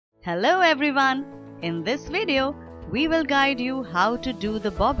Hello everyone! In this video, we will guide you how to do the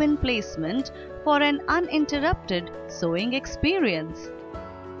bobbin placement for an uninterrupted sewing experience.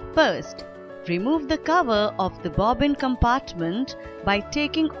 First, remove the cover of the bobbin compartment by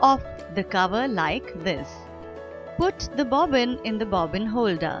taking off the cover like this. Put the bobbin in the bobbin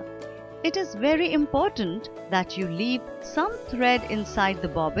holder. It is very important that you leave some thread inside the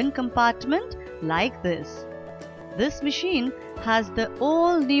bobbin compartment like this. This machine has the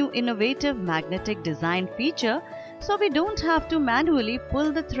all-new innovative magnetic design feature, so we don't have to manually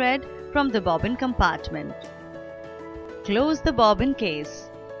pull the thread from the bobbin compartment. Close the bobbin case.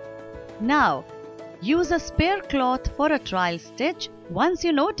 Now, use a spare cloth for a trial stitch. Once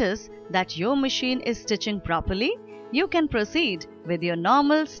you notice that your machine is stitching properly, you can proceed with your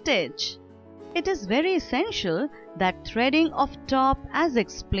normal stitch. It is very essential that threading of top as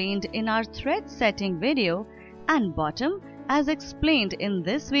explained in our thread setting video and bottom as explained in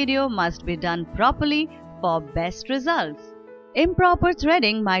this video must be done properly for best results. Improper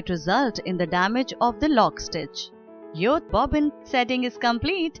threading might result in the damage of the lock stitch. Your bobbin setting is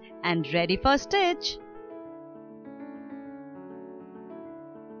complete and ready for stitch.